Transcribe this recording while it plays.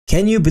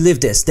Can you believe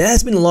this? There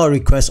has been a lot of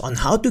requests on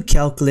how to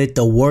calculate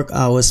the work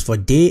hours for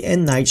day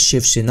and night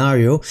shift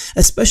scenario,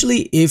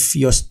 especially if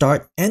your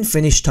start and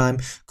finish time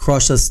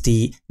crosses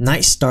the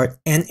night start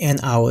and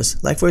end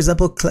hours. Like for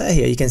example, Claire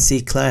here, you can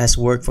see Claire has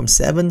worked from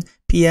 7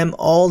 p.m.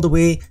 all the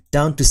way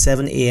down to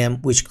 7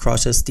 a.m. which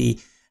crosses the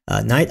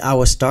night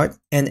hour start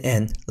and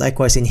end.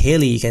 Likewise in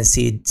Haley, you can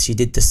see she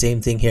did the same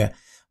thing here.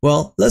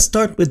 Well, let's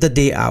start with the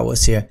day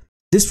hours here.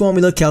 This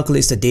formula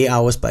calculates the day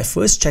hours by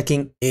first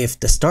checking if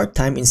the start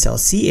time in cell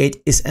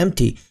C8 is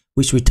empty,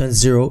 which returns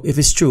 0 if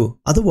it's true.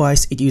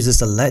 Otherwise, it uses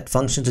the let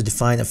function to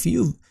define a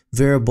few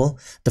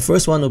variables. The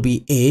first one will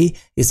be A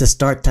is the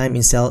start time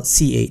in cell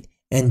C8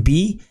 and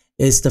B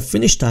is the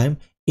finish time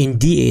in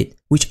D8,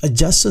 which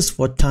adjusts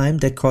for time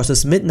that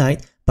crosses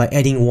midnight by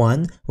adding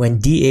 1 when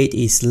D8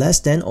 is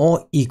less than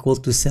or equal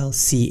to cell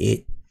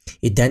C8.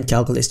 It then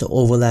calculates the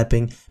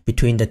overlapping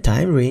between the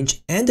time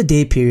range and the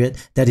day period,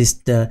 that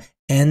is the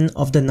end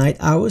of the night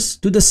hours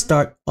to the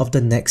start of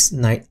the next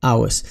night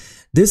hours.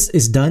 This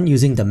is done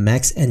using the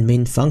max and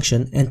min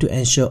function and to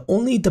ensure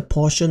only the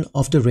portion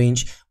of the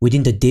range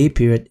within the day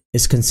period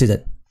is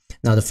considered.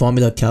 Now the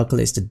formula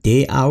calculates the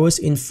day hours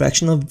in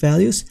fractional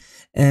values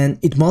and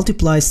it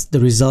multiplies the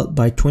result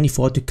by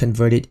 24 to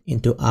convert it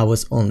into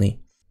hours only.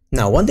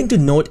 Now one thing to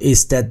note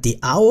is that the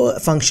hour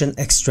function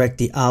extracts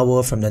the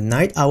hour from the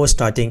night hour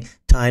starting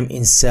time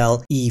in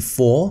cell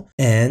E4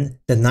 and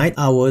the night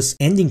hours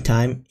ending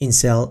time in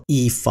cell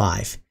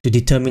E5 to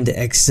determine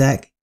the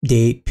exact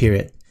day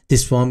period.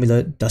 This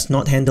formula does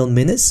not handle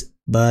minutes,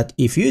 but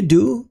if you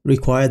do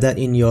require that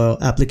in your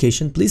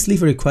application, please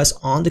leave a request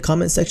on the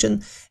comment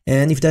section,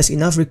 and if there's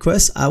enough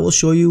requests, I will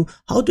show you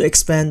how to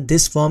expand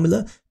this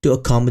formula to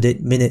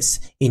accommodate minutes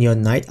in your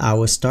night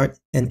hour start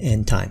and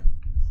end time.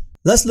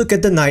 Let's look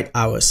at the night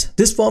hours.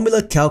 This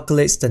formula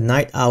calculates the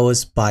night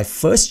hours by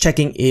first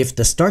checking if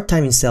the start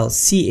time in cell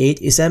C8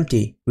 is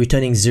empty,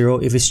 returning 0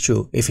 if it's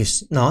true. If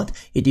it's not,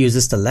 it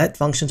uses the let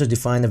function to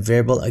define a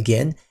variable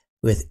again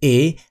with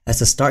A as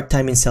the start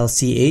time in cell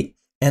C8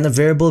 and a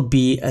variable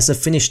B as a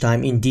finish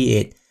time in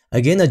D8,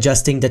 again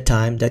adjusting the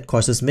time that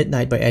crosses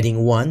midnight by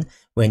adding 1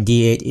 when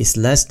D8 is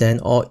less than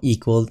or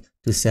equal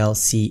to cell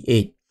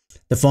C8.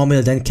 The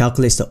formula then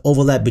calculates the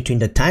overlap between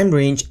the time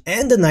range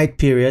and the night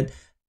period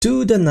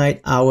to the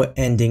night hour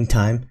ending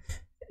time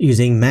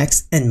using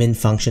max and min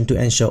function to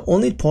ensure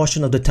only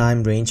portion of the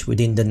time range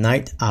within the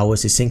night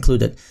hours is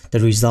included. The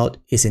result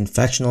is in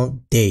fractional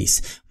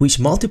days,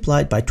 which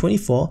multiplied by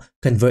 24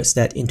 converts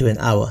that into an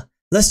hour.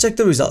 Let's check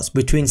the results.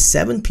 Between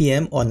 7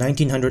 p.m. or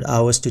 1900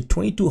 hours to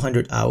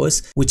 2200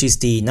 hours, which is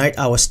the night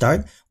hour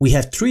start, we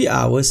have 3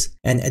 hours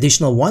and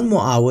additional 1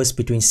 more hours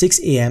between 6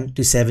 a.m.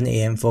 to 7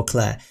 a.m. for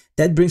Claire.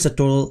 That brings a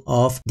total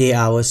of day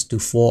hours to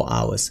 4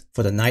 hours.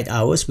 For the night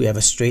hours, we have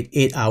a straight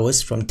 8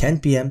 hours from 10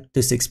 p.m.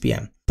 to 6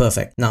 p.m.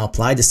 Perfect. Now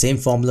apply the same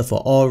formula for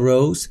all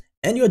rows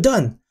and you're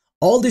done.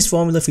 All this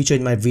formula featured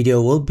in my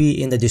video will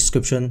be in the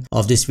description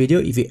of this video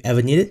if you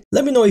ever need it.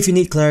 Let me know if you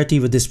need clarity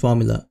with this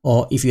formula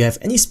or if you have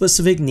any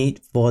specific need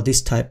for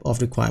this type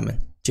of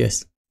requirement.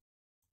 Cheers.